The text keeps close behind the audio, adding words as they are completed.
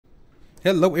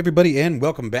Hello everybody and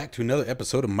welcome back to another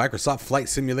episode of Microsoft Flight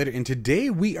Simulator, and today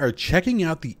we are checking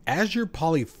out the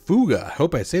AzurPoly Fouga. I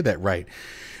hope I say that right.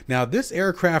 Now this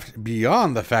aircraft,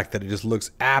 beyond the fact that it just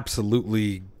looks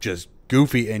absolutely just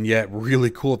goofy and yet really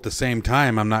cool at the same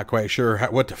time, I'm not quite sure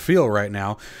what to feel right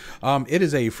now. It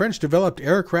is a French developed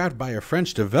aircraft by a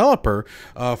French developer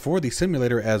for the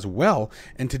simulator as well,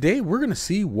 and today we're going to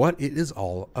see what it is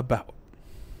all about.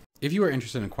 If you are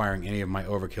interested in acquiring any of my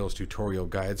Overkills tutorial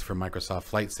guides for Microsoft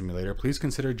Flight Simulator, please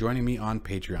consider joining me on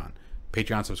Patreon.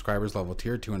 Patreon subscribers level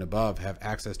tier 2 and above have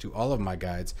access to all of my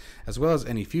guides, as well as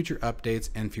any future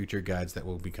updates and future guides that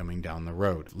will be coming down the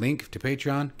road. Link to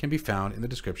Patreon can be found in the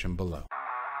description below.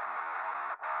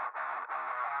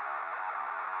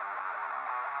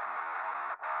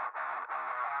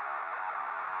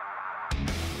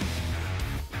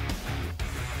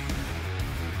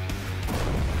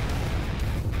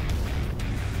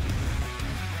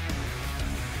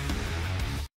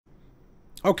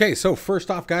 Okay, so first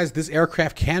off, guys, this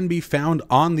aircraft can be found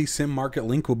on the Sim Market.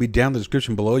 Link will be down in the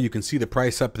description below. You can see the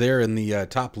price up there in the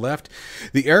top left.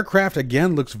 The aircraft,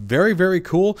 again, looks very, very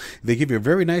cool. They give you a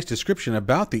very nice description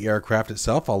about the aircraft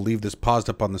itself. I'll leave this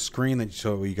paused up on the screen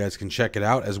so you guys can check it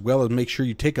out, as well as make sure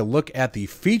you take a look at the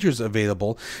features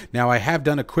available. Now, I have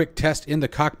done a quick test in the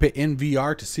cockpit in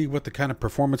VR to see what the kind of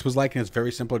performance was like, and it's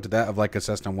very similar to that of like a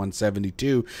Cessna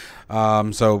 172.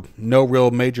 So no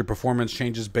real major performance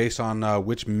changes based on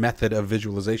which method of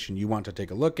visualization you want to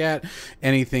take a look at.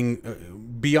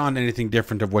 Anything beyond anything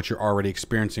different of what you're already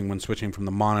experiencing when switching from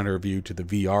the monitor view to the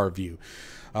VR view.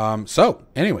 So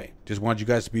anyway, just wanted you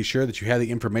guys to be sure that you have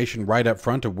the information right up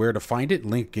front of where to find it.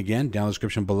 Link again down in the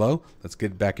description below. Let's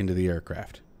get back into the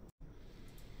aircraft.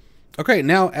 Okay,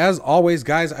 now, as always,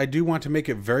 guys, I do want to make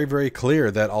it very, very clear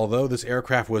that although this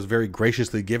aircraft was very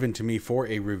graciously given to me for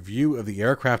a review of the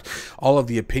aircraft, all of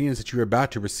the opinions that you're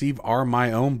about to receive are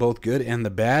my own, both good and the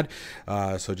bad.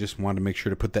 So just wanted to make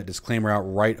sure to put that disclaimer out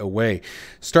right away.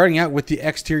 Starting out with the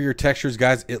exterior textures,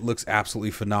 guys, it looks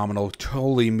absolutely phenomenal,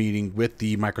 totally meeting with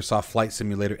the Microsoft Flight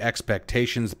Simulator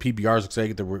expectations. The PBRs looks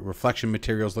like the reflection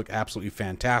materials look absolutely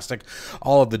fantastic.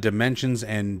 All of the dimensions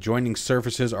and joining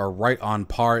surfaces are right on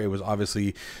par. It was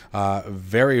obviously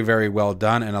very, very well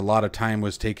done, and a lot of time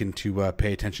was taken to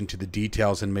pay attention to the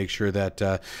details and make sure that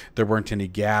there weren't any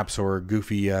gaps or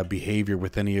goofy behavior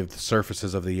with any of the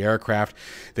surfaces of the aircraft.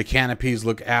 The canopies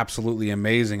look absolutely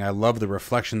amazing. I love the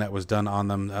reflection that was done on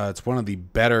them. It's one of the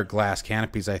better glass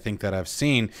canopies I think that I've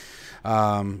seen. You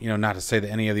know, not to say that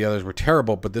any of the others were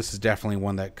terrible, but this is definitely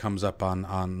one that comes up on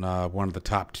one of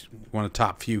the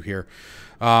top few here.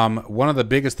 One of the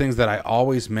biggest things that I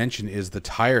always mention is the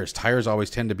tires. Tires always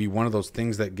tend to be one of those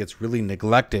things that gets really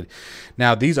neglected.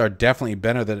 Now, these are definitely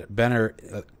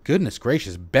goodness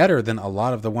gracious, better than a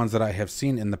lot of the ones that I have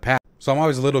seen in the past. So I'm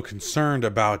always a little concerned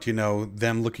about, you know,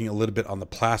 them looking a little bit on the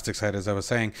plastic side, as I was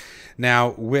saying.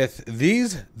 Now, with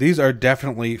these are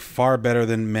definitely far better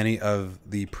than many of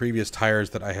the previous tires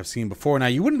that I have seen before. Now,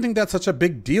 you wouldn't think that's such a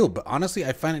big deal, but honestly,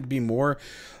 I find it to be more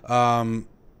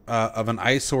of an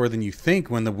eyesore than you think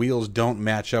when the wheels don't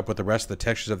match up with the rest of the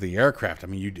textures of the aircraft. I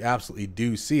mean, you absolutely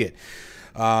do see it.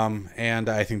 And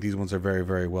I think these ones are very,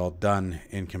 very well done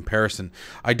in comparison.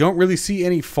 I don't really see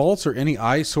any faults or any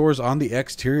eyesores on the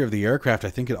exterior of the aircraft. I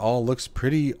think it all looks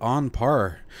pretty on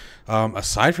par.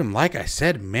 Aside from, like I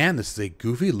said, man, this is a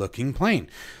goofy looking plane.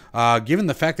 Given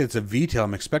the fact that it's a VTOL,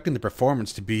 I'm expecting the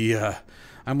performance to be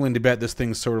I'm willing to bet this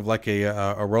thing's sort of like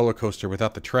a roller coaster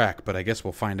without the track, but I guess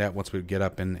we'll find out once we get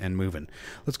up and moving.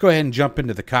 Let's go ahead and jump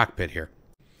into the cockpit here.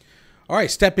 All right,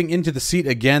 stepping into the seat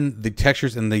again, the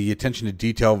textures and the attention to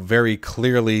detail very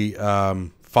clearly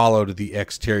followed the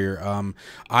exterior.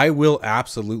 I will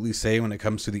absolutely say when it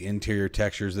comes to the interior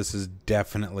textures, this is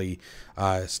definitely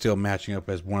still matching up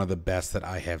as one of the best that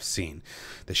I have seen.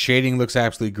 The shading looks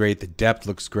absolutely great. The depth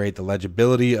looks great. The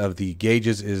legibility of the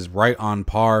gauges is right on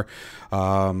par.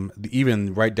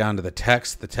 Even right down to the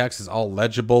text. The text is all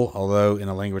legible, although in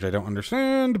a language I don't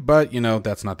understand, but you know,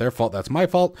 that's not their fault. That's my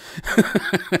fault.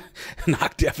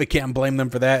 Not deaf. I can't blame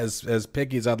them for that, as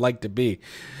picky as I'd like to be.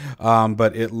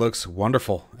 But it looks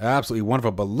wonderful. Absolutely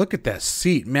wonderful. But look at that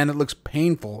seat, man. It looks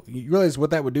painful. You realize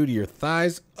what that would do to your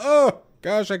thighs? Oh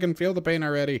gosh, I can feel the pain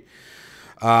already.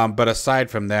 But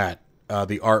aside from that,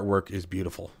 the artwork is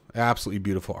beautiful. Absolutely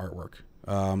beautiful artwork.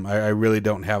 I really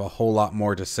don't have a whole lot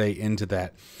more to say into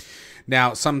that.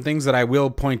 Now, some things that I will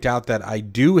point out that I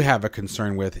do have a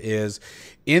concern with is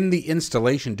in the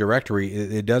installation directory,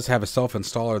 it does have a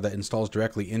self-installer that installs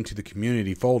directly into the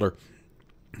community folder.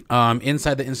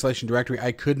 Inside the installation directory,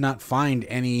 I could not find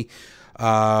any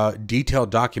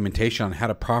detailed documentation on how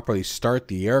to properly start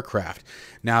the aircraft.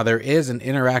 Now, there is an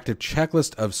interactive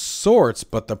checklist of sorts,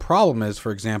 but the problem is,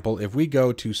 for example, if we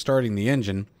go to starting the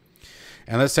engine,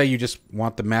 and let's say you just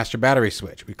want the master battery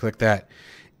switch, we click that.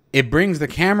 It brings the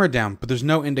camera down, but there's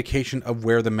no indication of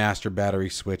where the master battery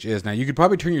switch is. Now, you could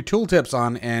probably turn your tooltips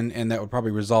on, and that would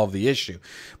probably resolve the issue.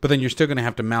 But then you're still going to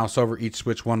have to mouse over each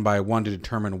switch one by one to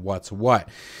determine what's what.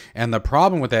 And the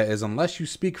problem with that is, unless you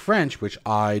speak French, which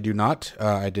I do not,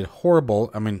 I did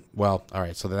horrible. I mean, well, all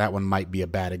right, so that one might be a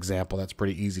bad example. That's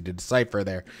pretty easy to decipher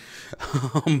there.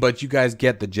 But you guys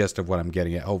get the gist of what I'm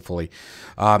getting at, hopefully.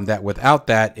 That without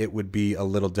that, it would be a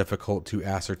little difficult to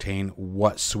ascertain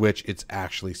what switch it's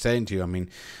actually saying to you. I mean,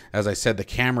 as I said, the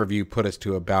camera view put us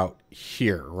to about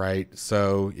here, right?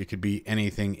 So it could be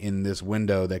anything in this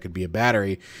window that could be a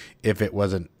battery if it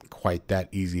wasn't quite that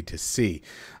easy to see.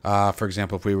 For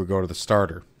example, if we would go to the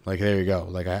starter, like there you go.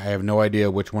 Like I have no idea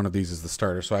which one of these is the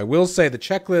starter. So I will say the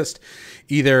checklist,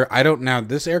 either, I don't know,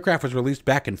 this aircraft was released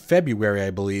back in February, I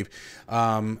believe.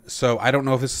 So I don't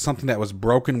know if this is something that was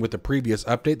broken with the previous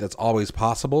update. That's always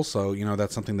possible. So, you know,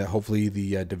 that's something that hopefully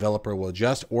the developer will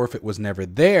adjust. Or if it was never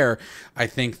there, I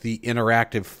think the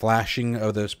interactive flashing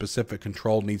of the specific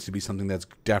control needs to be something that's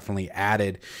definitely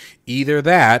added. Either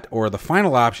that, or the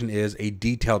final option is a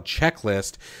detailed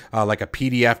checklist, like a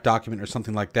PDF document or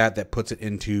something like that, that puts it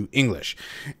into English.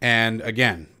 And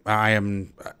again, I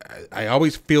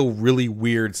always feel really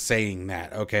weird saying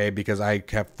that, okay, because I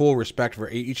have full respect for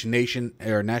each nation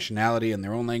or nationality in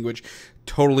their own language.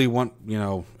 Totally want, you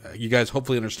know, you guys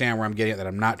hopefully understand where I'm getting at, that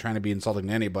I'm not trying to be insulting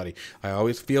to anybody. I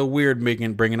always feel weird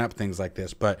bringing up things like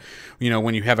this, but you know,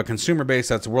 when you have a consumer base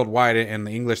that's worldwide, and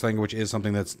the English language is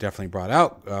something that's definitely brought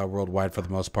out worldwide for the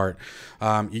most part,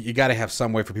 you got to have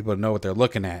some way for people to know what they're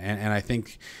looking at, and I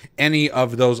think any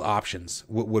of those options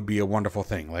would be a wonderful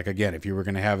thing. Like again, if you were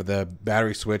going to have the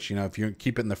battery switch, you know, if you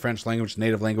keep it in the French language,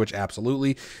 native language,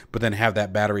 absolutely, but then have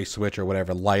that battery switch or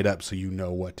whatever light up so you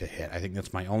know what to hit. I think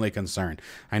that's my only concern.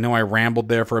 I know I rambled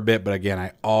there for a bit, but again,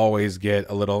 I always get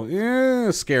a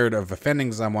little scared of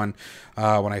offending someone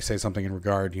when I say something in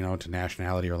regard, you know, to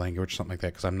nationality or language, something like that,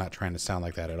 because I'm not trying to sound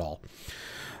like that at all.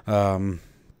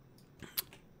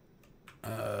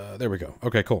 There we go.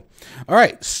 Okay, cool. All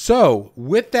right. So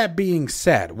with that being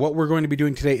said, what we're going to be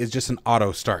doing today is just an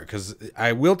auto start, because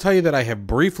I will tell you that I have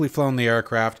briefly flown the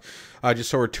aircraft, just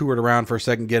sort of toured around for a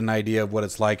second, get an idea of what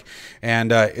it's like.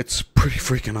 And it's pretty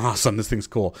freaking awesome. This thing's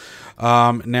cool.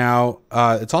 Now,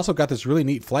 it's also got this really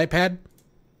neat flight pad.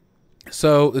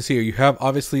 So let's see here. You have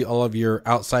obviously all of your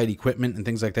outside equipment and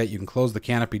things like that. You can close the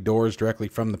canopy doors directly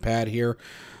from the pad here.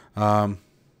 Yep,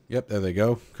 there they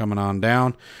go. Coming on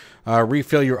down.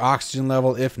 Refill your oxygen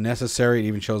level if necessary. It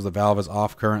even shows the valve is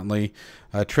off currently.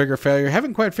 Trigger failure.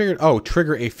 Haven't quite figured. Oh,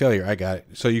 trigger a failure. I got it.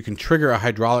 So you can trigger a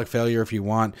hydraulic failure if you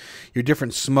want. Your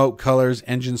different smoke colors.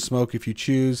 Engine smoke if you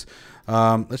choose.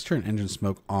 Let's turn engine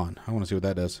smoke on. I want to see what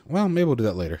that does. Well, maybe we'll do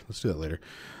that later. Let's do that later.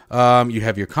 You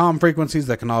have your comm frequencies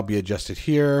that can all be adjusted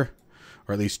here,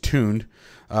 or at least tuned.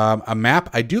 A map.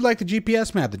 I do like the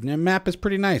GPS map. The map is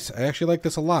pretty nice. I actually like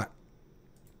this a lot.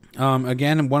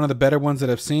 Again, one of the better ones that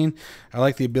I've seen. I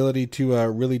like the ability to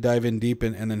really dive in deep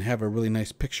and then have a really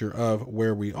nice picture of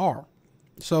where we are.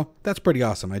 So that's pretty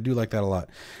awesome. I do like that a lot.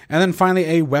 And then finally,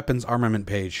 a weapons armament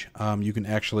page. You can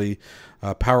actually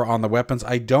power on the weapons.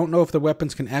 I don't know if the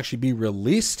weapons can actually be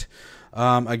released.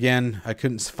 Again, I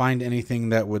couldn't find anything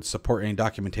that would support any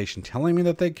documentation telling me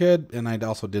that they could, and I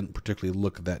also didn't particularly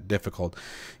look that difficult.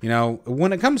 You know,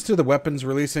 when it comes to the weapons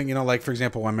releasing, you know, like for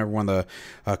example, I remember when the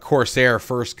Corsair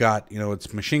first got, you know,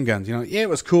 its machine guns, you know, yeah, it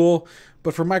was cool,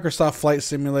 but for Microsoft Flight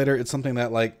Simulator, it's something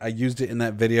that, like, I used it in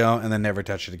that video and then never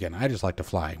touched it again. I just like to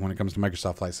fly when it comes to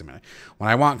Microsoft Flight Simulator. When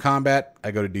I want combat,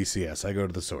 I go to DCS. I go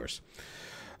to the source.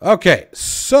 Okay,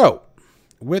 so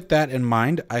with that in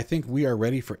mind, I think we are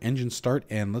ready for engine start,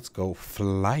 and let's go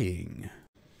flying.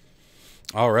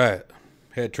 All right,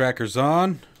 head trackers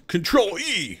on. Control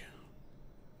E.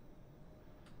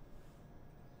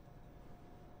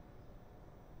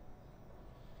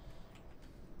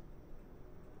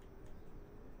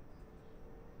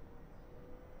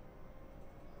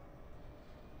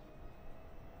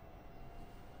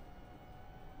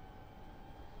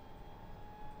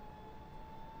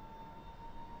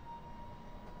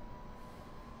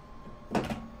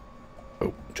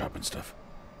 Oh, dropping stuff.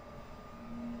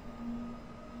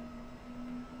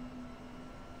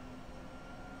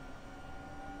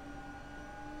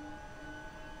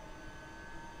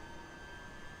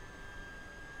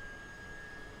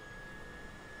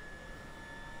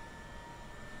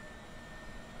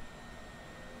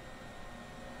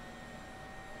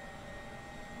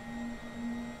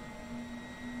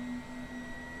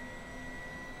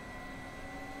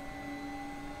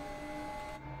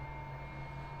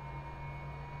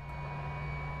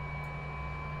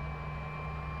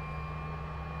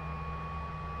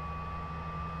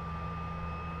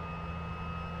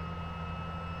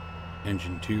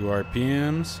 Engine 2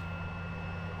 RPMs.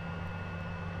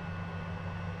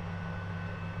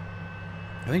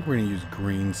 I think we're going to use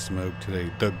green smoke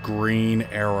today. The green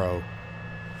arrow.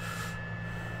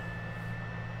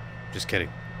 Just kidding.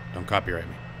 Don't copyright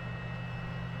me.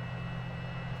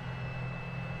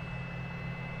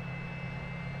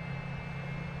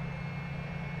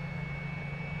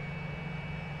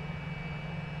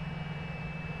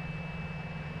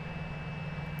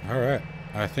 Alright.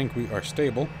 I think we are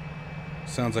stable.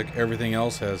 Sounds like everything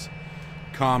else has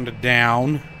calmed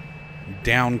down.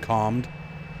 Down-calmed.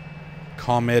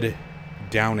 Calmed.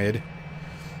 Downed.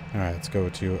 Alright, let's go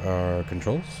to our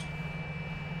controls.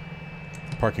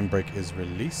 Parking brake is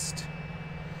released.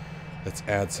 Let's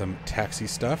add some taxi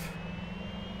stuff.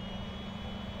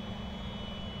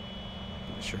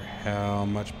 Not sure how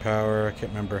much power. I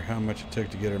can't remember how much it took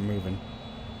to get her moving.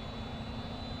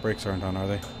 Brakes aren't on, are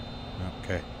they?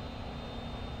 Okay.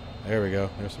 There we go.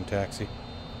 There's some taxi.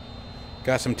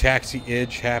 Got some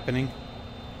taxi-age happening.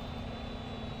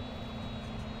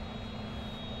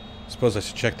 Suppose I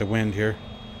should check the wind here.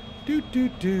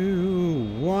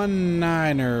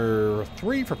 19er,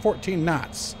 3 for 14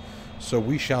 knots. So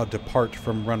we shall depart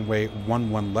from runway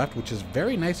 11 left, which is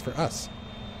very nice for us.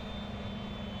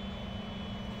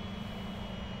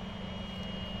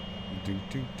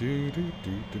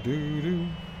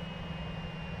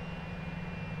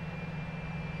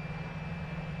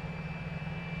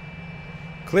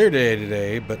 Clear day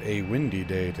today, but a windy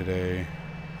day today.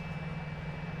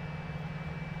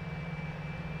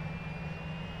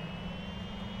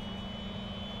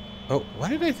 Oh, why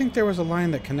did I think there was a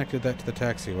line that connected that to the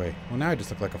taxiway? Well, now I just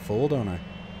look like a fool, don't I?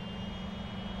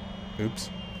 Oops.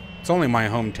 It's only my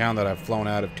hometown that I've flown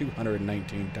out of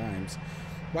 219 times.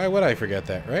 Why would I forget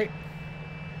that, right?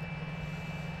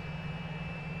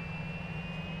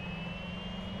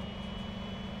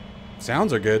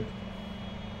 Sounds are good.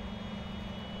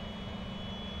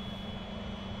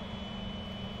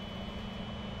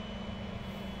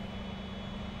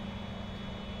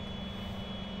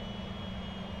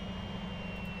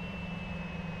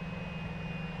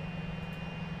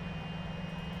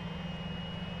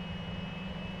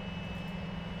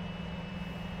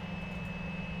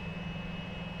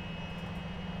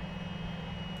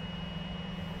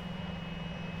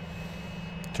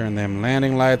 Turn them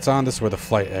landing lights on. This is where the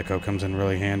flight echo comes in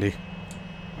really handy.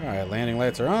 Alright, landing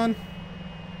lights are on.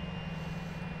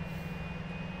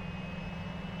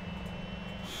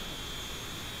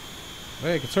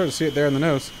 Well, you can sort of see it there in the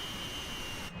nose.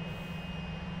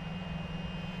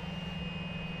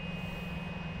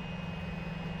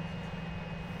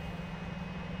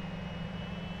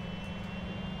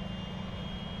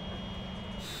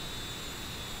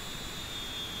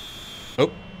 Oh,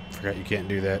 forgot you can't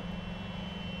do that.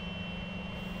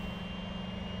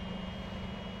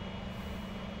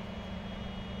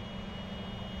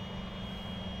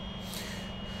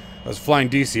 I was flying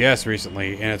DCS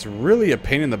recently, and it's really a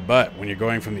pain in the butt when you're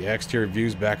going from the exterior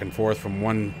views back and forth from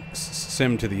one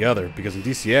sim to the other, because in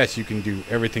DCS you can do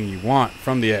everything you want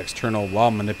from the external while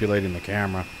manipulating the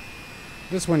camera.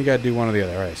 This one you gotta do one or the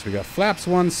other. Alright, so we got flaps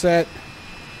one set.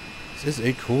 This is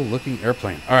a cool looking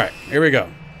airplane. Alright, here we go.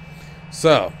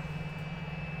 So,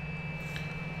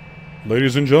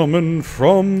 ladies and gentlemen,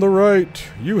 from the right,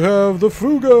 you have the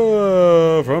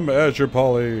Fouga from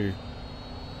AzurPoly.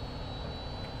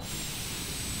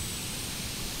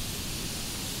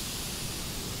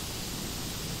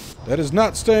 That is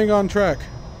not staying on track.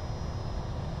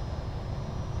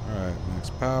 Alright, max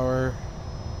power.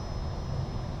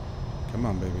 Come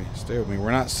on, baby. Stay with me.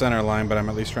 We're not center line, but I'm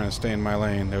at least trying to stay in my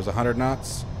lane. There's 100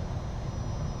 knots.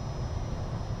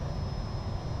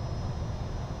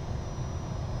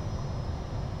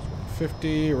 It's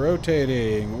 150.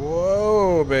 Rotating.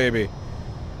 Whoa, baby.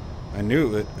 I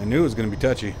knew it. I knew it was going to be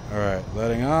touchy. Alright,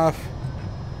 letting off.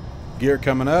 Gear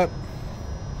coming up.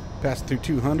 Passing through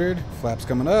 200. Flaps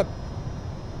coming up.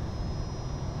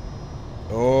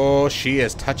 Oh, she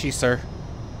is touchy, sir.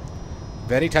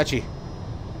 Very touchy.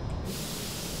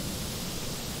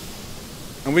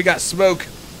 And we got smoke.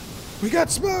 We got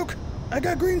smoke. I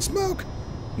got green smoke.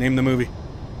 Name the movie.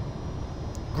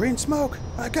 Green smoke.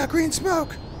 I got green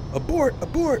smoke. Abort,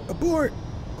 abort, abort.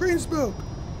 Green smoke.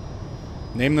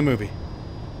 Name the movie.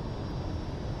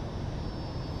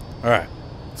 Alright.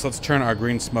 So let's turn our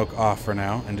green smoke off for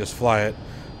now and just fly it.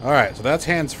 Alright, so that's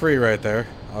hands-free right there.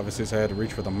 Obviously, so I had to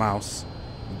reach for the mouse.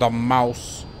 The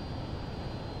mouse.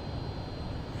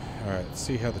 Alright, let's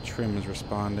see how the trim is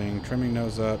responding. Trimming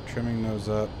nose up, trimming nose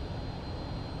up.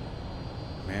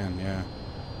 Man, yeah.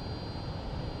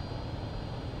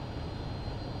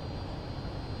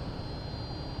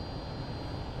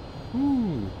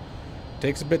 Ooh.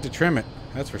 Takes a bit to trim it,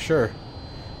 that's for sure.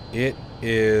 It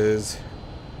is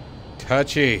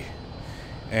touchy,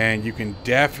 and you can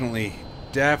definitely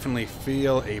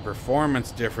feel a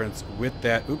performance difference with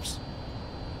that. Oops.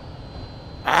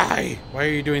 Why are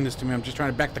you doing this to me? I'm just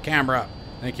trying to back the camera up.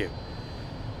 Thank you.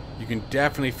 You can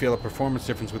definitely feel a performance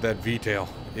difference with that V-tail.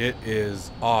 It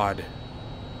is odd.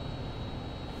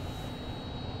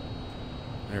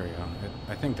 There we go.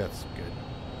 I think that's good.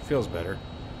 Feels better.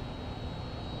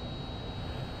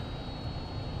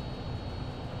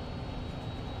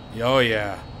 Oh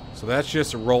yeah. So that's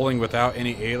just rolling without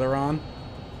any aileron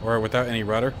or without any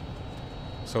rudder.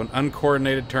 So an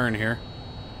uncoordinated turn here.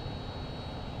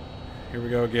 Here we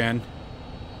go again.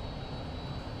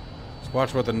 Let's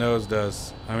watch what the nose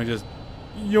does. I mean, just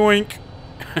yoink.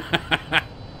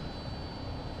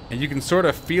 And you can sort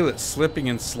of feel it slipping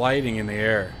and sliding in the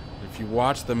air if you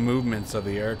watch the movements of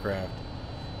the aircraft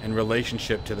in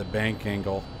relationship to the bank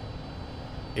angle.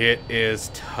 It is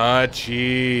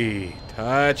touchy.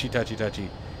 Touchy, touchy, touchy.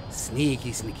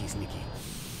 Sneaky, sneaky, sneaky.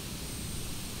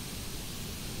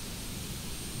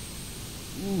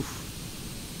 Oof.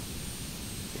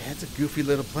 Yeah, it's a goofy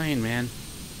little plane, man.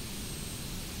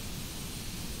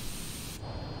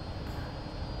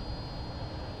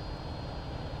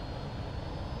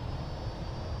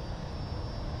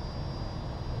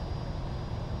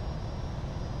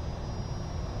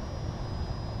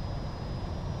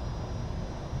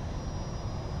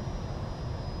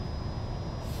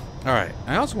 All right,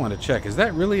 I also want to check, is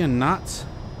that really a knots?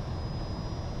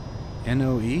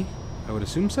 N-O-E? I would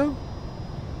assume so.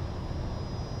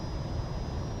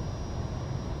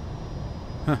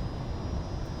 Huh.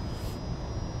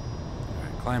 All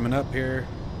right, climbing up here,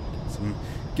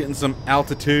 getting some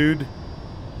altitude.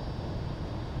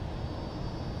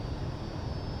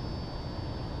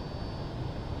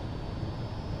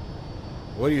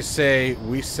 What do you say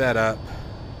we set up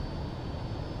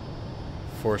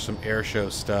for some air show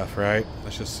stuff, right?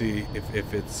 Let's just see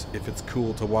if it's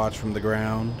cool to watch from the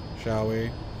ground, shall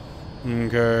we?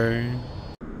 Okay.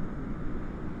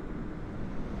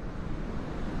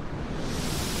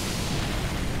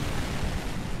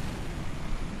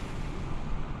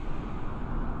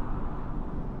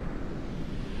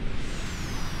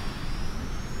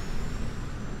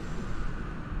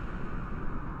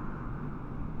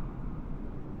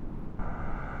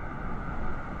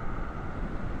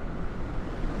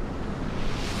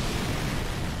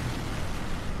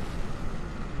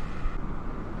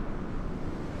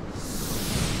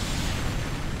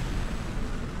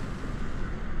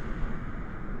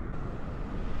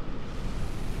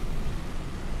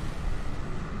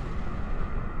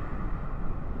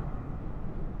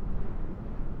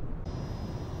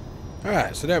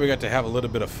 Alright, so there we got to have a little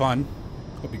bit of fun.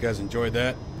 Hope you guys enjoyed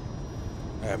that.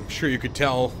 I'm sure you could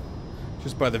tell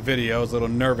just by the video, I was a little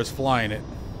nervous flying it.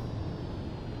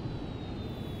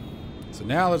 So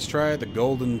now let's try the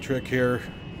golden trick here.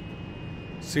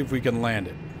 See if we can land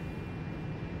it.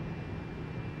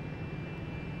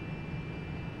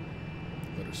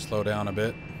 Let her slow down a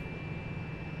bit.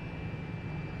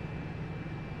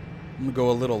 I'm going to go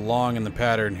a little long in the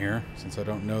pattern here, since I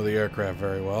don't know the aircraft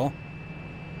very well.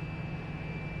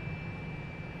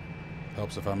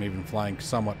 Helps if I'm even flying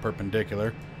somewhat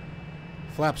perpendicular.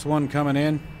 Flaps 1 coming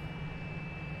in.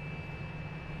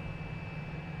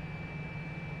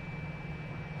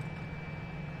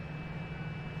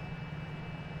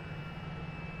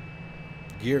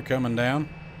 Gear coming down.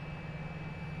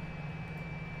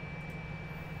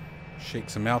 Shake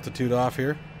some altitude off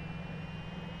here.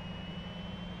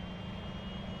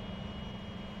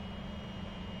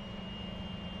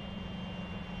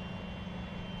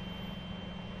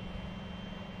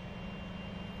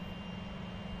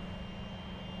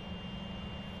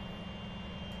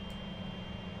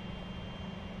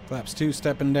 Flaps 2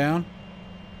 stepping down.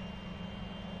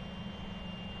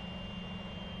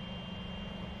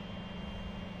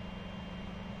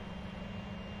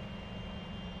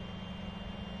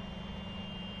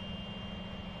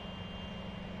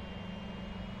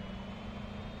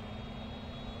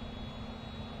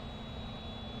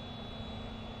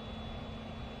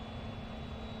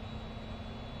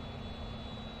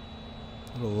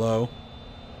 A little low.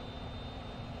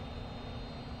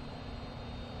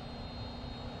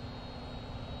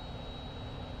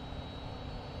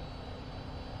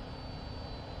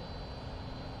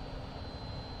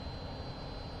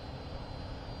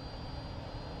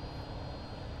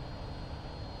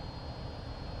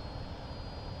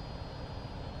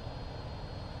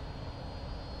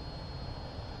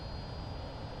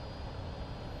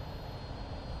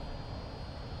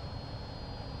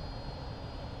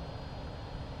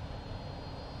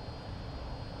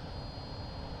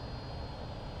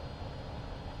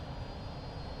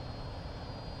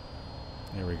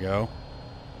 There we go.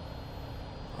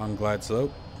 On glide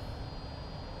slope.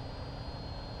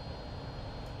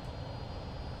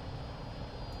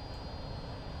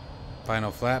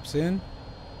 Final flaps in.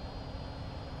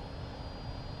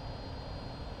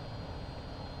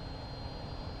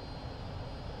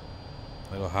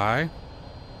 A little high.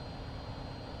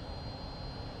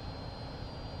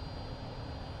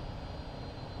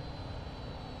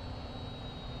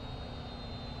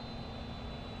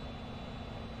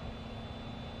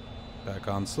 Back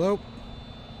on slope.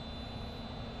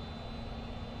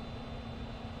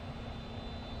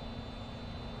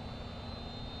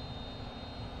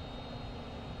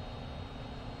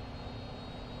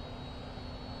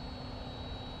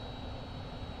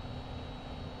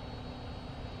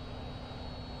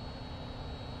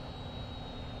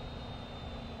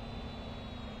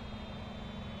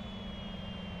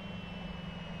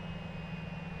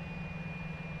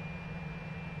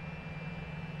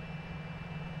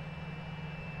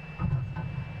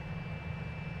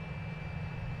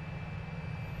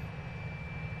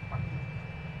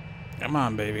 Come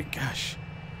on, baby. Gosh.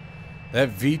 That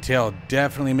V-tail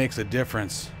definitely makes a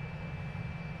difference.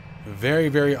 Very,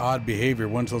 very odd behavior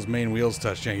once those main wheels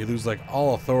touch down. You lose, like,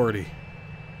 all authority.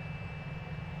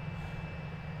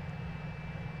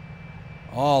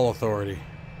 All authority.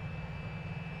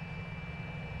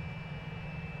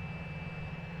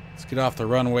 Let's get off the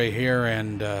runway here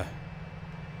and then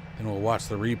we'll watch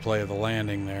the replay of the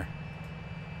landing there.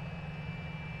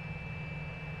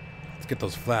 Let's get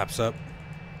those flaps up.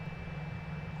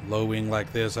 Low wing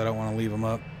like this, I don't want to leave them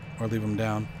up or leave them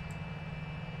down.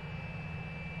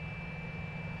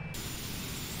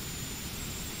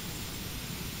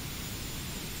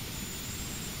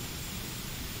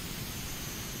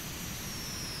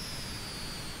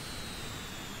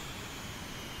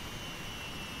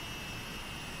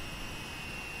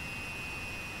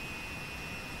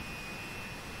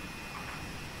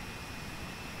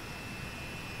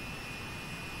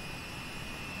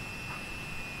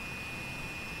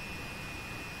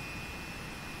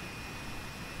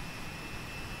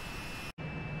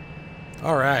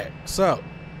 All right, so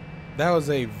that was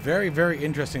a very, very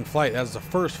interesting flight. That was the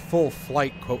first full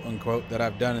flight, quote unquote, that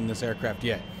I've done in this aircraft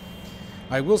yet.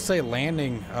 I will say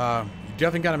landing, you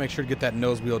definitely got to make sure to get that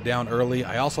nose wheel down early.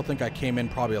 I also think I came in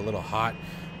probably a little hot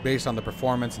based on the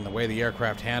performance and the way the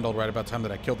aircraft handled. Right about the time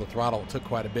that I killed the throttle, it took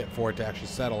quite a bit for it to actually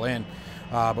settle in.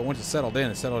 But once it settled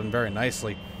in very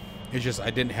nicely. It's just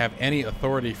I didn't have any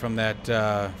authority from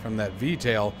that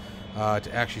V-tail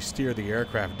to actually steer the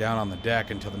aircraft down on the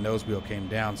deck until the nose wheel came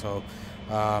down. So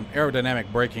aerodynamic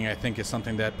braking, I think, is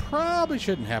something that probably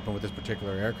shouldn't happen with this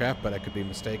particular aircraft, but I could be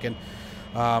mistaken.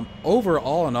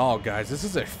 Overall in all, guys, this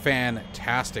is a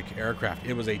fantastic aircraft.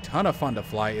 It was a ton of fun to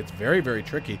fly. It's very, very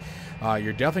tricky.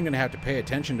 You're definitely going to have to pay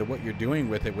attention to what you're doing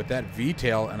with it with that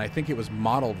V-tail, and I think it was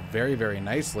modeled very, very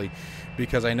nicely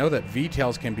because I know that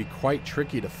V-tails can be quite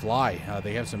tricky to fly.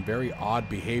 They have some very odd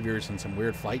behaviors and some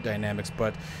weird flight dynamics,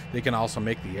 but they can also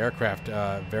make the aircraft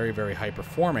very, very high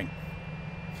performing.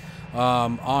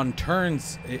 On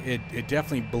turns, it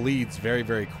definitely bleeds very,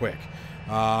 very quick.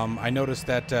 I noticed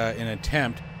that an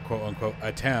attempt, quote unquote,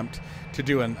 attempt to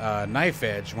do a knife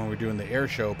edge when we're doing the air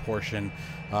show portion,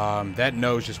 that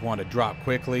nose just wanted to drop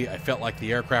quickly. I felt like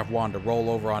the aircraft wanted to roll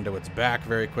over onto its back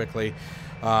very quickly.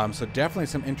 So definitely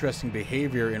some interesting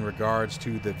behavior in regards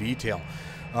to the V-tail.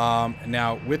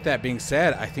 Now, with that being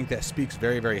said, I think that speaks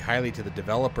very, very highly to the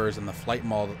developers and the flight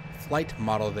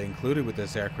model they included with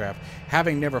this aircraft.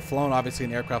 Having never flown, obviously,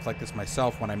 an aircraft like this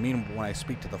myself, when I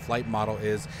speak to the flight model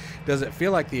is, does it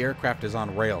feel like the aircraft is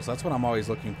on rails? That's what I'm always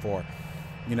looking for.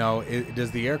 You know, does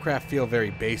the aircraft feel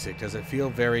very basic? Does it feel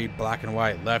very black and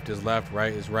white? Left is left,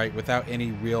 right is right, without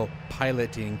any real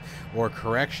piloting or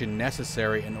correction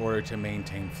necessary in order to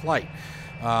maintain flight.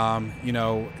 You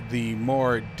know, the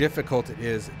more difficult it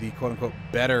is, the quote-unquote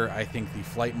better I think the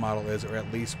flight model is, or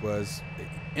at least was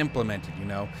implemented. You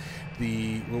know,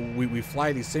 we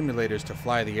fly these simulators to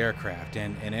fly the aircraft,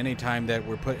 and any time that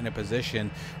we're put in a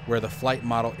position where the flight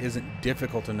model isn't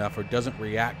difficult enough or doesn't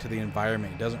react to the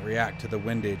environment, it doesn't react to the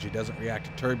windage, it doesn't react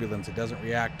to turbulence, it doesn't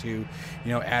react to, you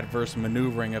know, adverse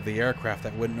maneuvering of the aircraft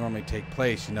that wouldn't normally take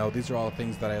place. You know, these are all the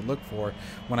things that I look for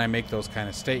when I make those kind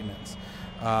of statements.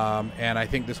 And I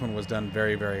think this one was done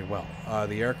very, very well.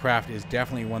 The aircraft is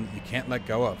definitely one that you can't let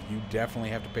go of. You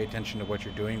definitely have to pay attention to what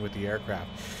you're doing with the aircraft.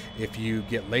 If you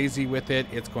get lazy with it,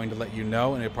 it's going to let you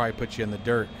know, and it'll probably put you in the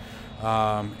dirt.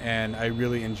 And I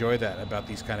really enjoy that about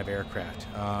these kind of aircraft.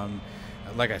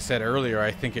 Like I said earlier,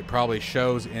 I think it probably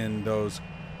shows in those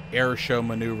air show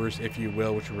maneuvers, if you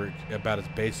will, which were about as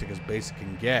basic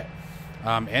can get.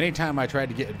 Anytime I tried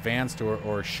to get advanced or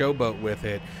showboat with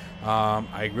it,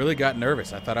 I really got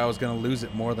nervous. I thought I was going to lose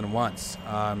it more than once.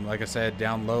 Like I said,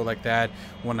 down low like that,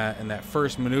 when in that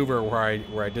first maneuver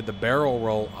where I did the barrel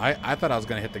roll, I thought I was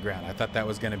going to hit the ground. I thought that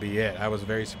was going to be it. I was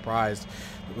very surprised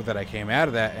that I came out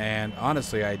of that, and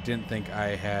honestly, I didn't think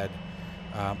I had.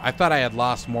 I thought I had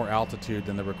lost more altitude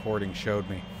than the recording showed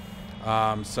me.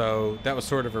 So that was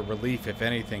sort of a relief, if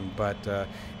anything, but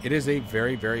it is a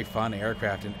very, very fun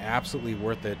aircraft and absolutely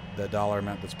worth it, the dollar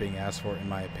amount that's being asked for, in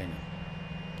my opinion.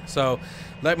 So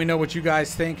let me know what you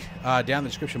guys think down in the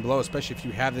description below, especially if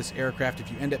you have this aircraft.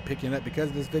 If you end up picking it up because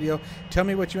of this video, tell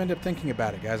me what you end up thinking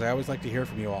about it, guys. I always like to hear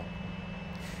from you all.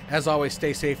 As always,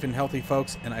 stay safe and healthy,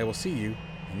 folks, and I will see you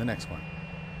in the next one.